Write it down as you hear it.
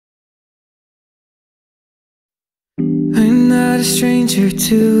I'm not a stranger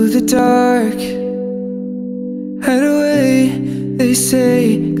to the dark. Hide away, they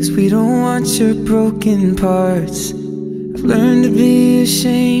say, 'cause we don't want your broken parts. I've learned to be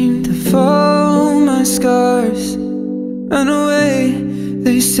ashamed of all my scars. Run away,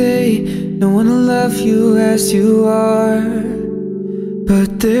 they say, no one will love you as you are. But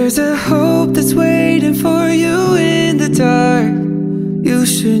there's a hope that's waiting for you in the dark. You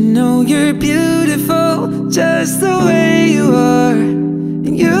should know you're beautiful just the way you are.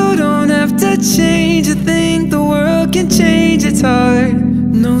 And you don't have to change a thing, the world can change its heart.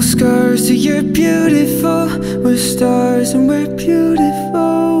 No scars, so you're beautiful. We're stars and we're beautiful.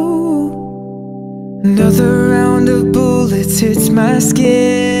 Another round of bullets hits my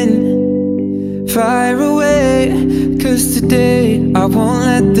skin. Fire away, 'cause today I won't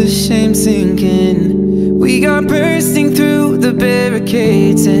let the shame sink in. We are bursting through the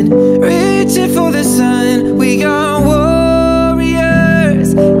barricades and reaching for the sun. We are warriors,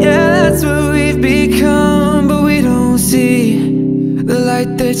 yeah, that's what we've become. But we don't see the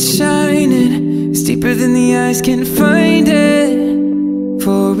light that's shining. It's deeper than the eyes can find it.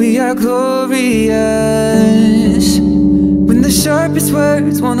 For we are glorious. When the sharpest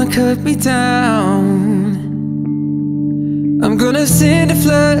words wanna cut me down, I'm gonna send a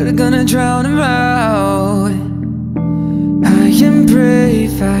flood, gonna drown them out. I am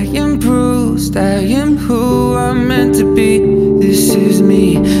brave, I am bruised, I am who I'm meant to be. This is me,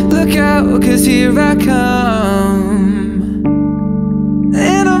 look out, 'cause here I come.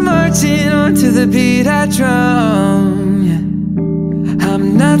 And I'm marching on to the beat I drum. I'm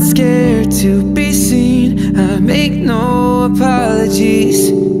not scared to be seen, I make no apologies.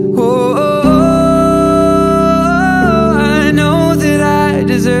 Oh, I know that I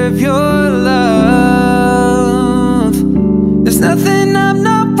deserve your love. There's nothing I'm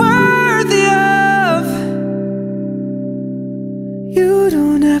not worthy of. You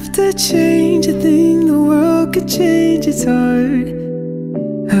don't have to change a thing, the world could change its heart.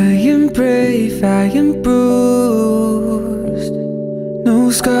 I am brave, I am bruised. No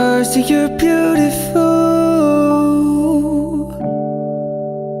scars, so you're beautiful.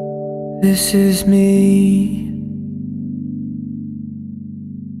 This is me.